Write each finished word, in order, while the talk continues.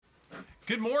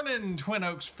Good morning, Twin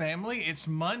Oaks family. It's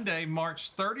Monday,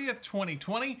 March 30th,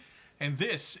 2020, and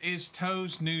this is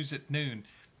Toes News at Noon.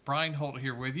 Brian Holt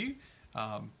here with you.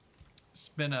 It's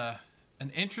been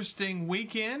an interesting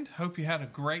weekend. Hope you had a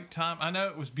great time. I know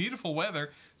it was beautiful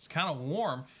weather. It's kind of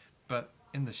warm, but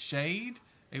in the shade,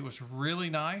 it was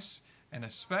really nice, and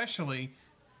especially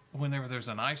whenever there's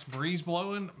a nice breeze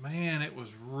blowing, man, it was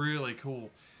really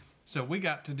cool. So we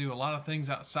got to do a lot of things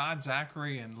outside.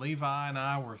 Zachary and Levi and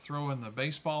I were throwing the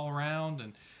baseball around,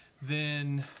 and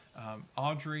then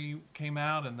Audrey came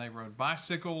out and they rode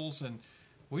bicycles, and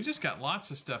we just got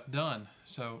lots of stuff done.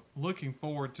 So looking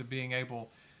forward to being able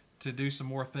to do some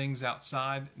more things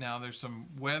outside. Now there's some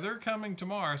weather coming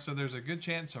tomorrow, so there's a good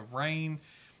chance of rain,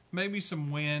 maybe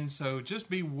some wind. So just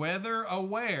be weather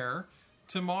aware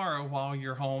tomorrow while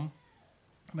you're home.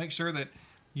 Make sure that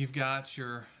you've got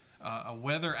your a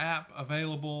weather app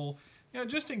available,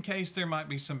 just in case there might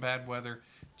be some bad weather.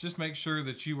 Just make sure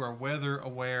that you are weather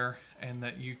aware and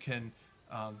that you can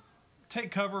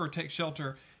take cover or take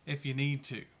shelter if you need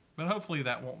to. But hopefully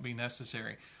that won't be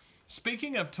necessary.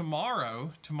 Speaking of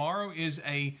tomorrow, tomorrow is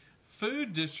a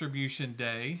food distribution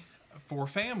day for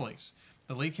families.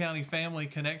 The Lee County Family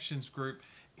Connections Group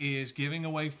is giving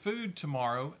away food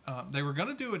tomorrow. They were going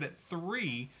to do it at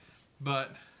 3,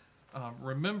 but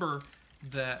remember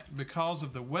that because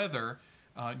of the weather,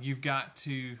 you've got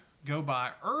to go by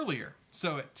earlier.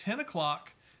 So at 10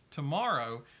 o'clock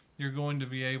tomorrow, you're going to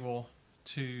be able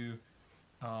to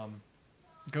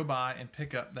go by and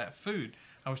pick up that food.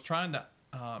 I was trying to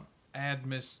add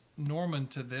Miss Norman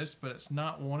to this, but it's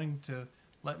not wanting to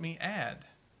let me add.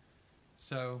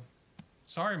 So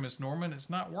sorry, Miss Norman, it's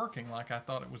not working like I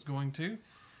thought it was going to.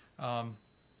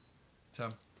 So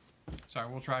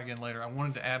sorry, we'll try again later. I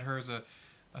wanted to add her as a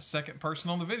second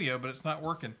person on the video, but it's not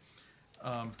working.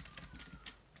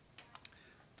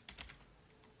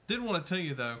 Did want to tell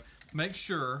you though, make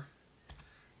sure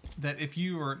that if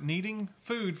you are needing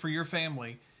food for your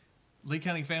family, Lee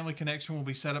County Family Connection will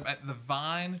be set up at the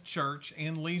Vine Church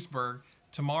in Leesburg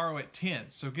tomorrow at 10.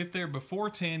 So get there before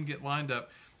 10, get lined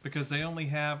up, because they only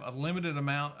have a limited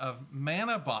amount of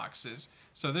manna boxes.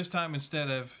 So this time,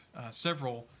 instead of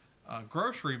several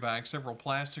grocery bags, several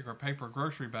plastic or paper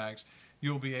grocery bags,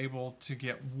 you'll be able to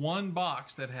get one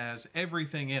box that has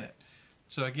everything in it.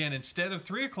 So again, instead of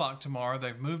 3 o'clock tomorrow,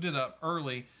 they've moved it up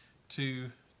early to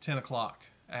 10 o'clock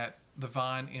at the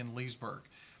Vine in Leesburg.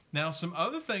 Now, some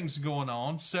other things going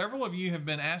on. Several of you have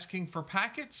been asking for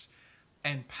packets,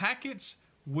 and packets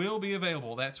will be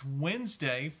available. That's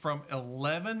Wednesday from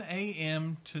 11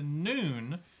 a.m. to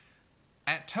noon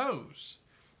at Toes.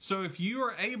 So if you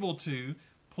are able to,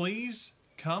 please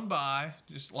come by,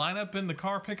 just line up in the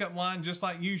car pickup line just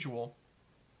like usual,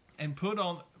 and put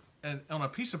on a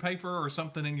piece of paper or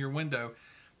something in your window,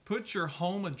 put your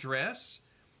home address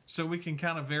so we can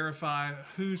kind of verify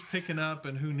who's picking up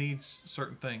and who needs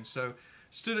certain things. So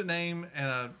student name and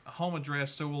a home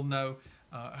address so we'll know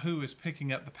who is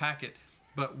picking up the packet.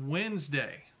 But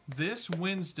Wednesday, this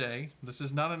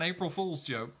is not an April Fool's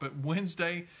joke, but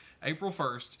Wednesday, April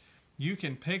 1st, you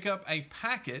can pick up a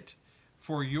packet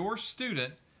for your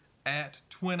student at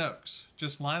Twin Oaks.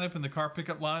 Just line up in the car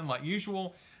pickup line like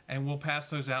usual, and we'll pass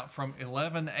those out from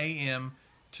 11 a.m.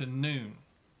 to noon.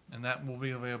 And that will be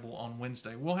available on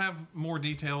Wednesday. We'll have more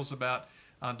details about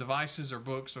devices or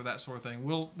books or that sort of thing.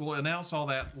 We'll announce all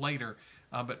that later.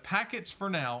 But packets for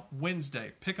now,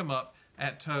 Wednesday. Pick them up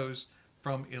at Toes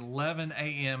from 11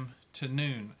 a.m. to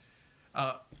noon.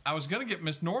 I was going to get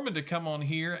Miss Norman to come on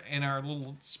here in our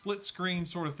little split screen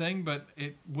sort of thing, but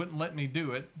it wouldn't let me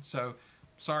do it. So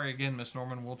sorry again, Miss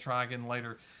Norman. We'll try again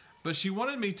later. But she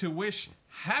wanted me to wish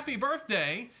happy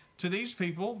birthday to these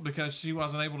people because she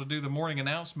wasn't able to do the morning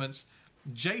announcements.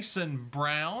 Jason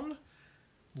Brown,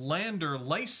 Lander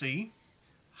Lacey,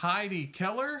 Heidi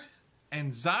Keller,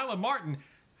 and Zyla Martin.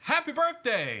 Happy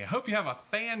birthday! I hope you have a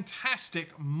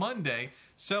fantastic Monday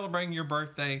celebrating your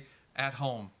birthday at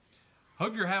home.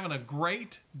 Hope you're having a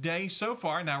great day so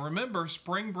far. Now remember,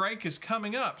 spring break is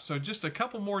coming up, so just a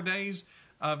couple more days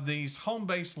of these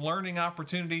home-based learning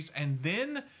opportunities, and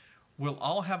then we'll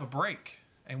all have a break,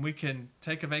 and we can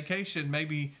take a vacation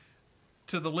maybe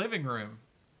to the living room,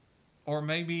 or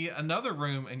maybe another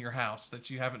room in your house that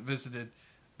you haven't visited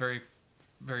very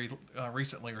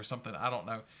recently or something. I don't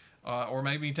know. Or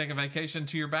maybe take a vacation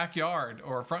to your backyard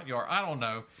or front yard. I don't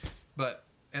know. But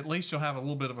at least you'll have a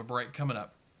little bit of a break coming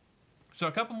up. So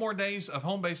a couple more days of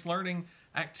home-based learning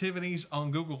activities on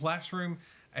Google Classroom,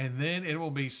 and then it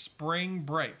will be spring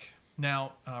break.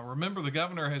 Now, remember the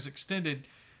governor has extended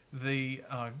the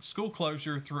school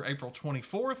closure through April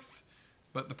 24th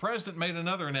But the president made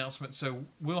another announcement, so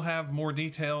we'll have more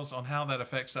details on how that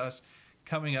affects us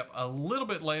coming up a little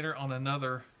bit later on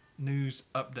another news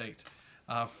update.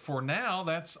 For now,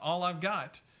 that's all I've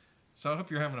got. So I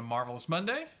hope you're having a marvelous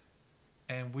Monday,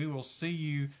 and we will see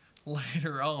you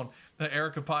later on. The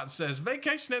Erica Potts says,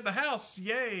 vacation at the house,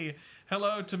 yay.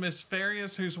 Hello to Miss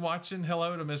Farias who's watching.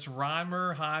 Hello to Miss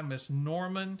Reimer. Hi, Miss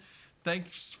Norman.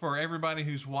 Thanks for everybody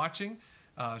who's watching.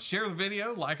 Share the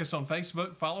video, like us on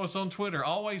Facebook, follow us on Twitter.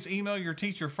 Always email your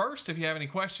teacher first if you have any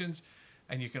questions,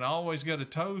 and you can always go to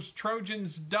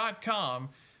toestrojans.com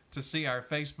to see our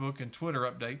Facebook and Twitter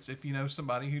updates if you know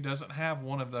somebody who doesn't have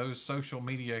one of those social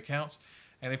media accounts.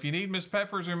 And if you need Miss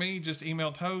Peppers or me, just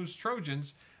email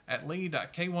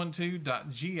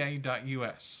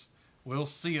toestrojans@lee.k12.ga.us. We'll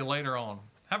see you later on.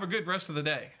 Have a good rest of the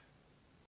day.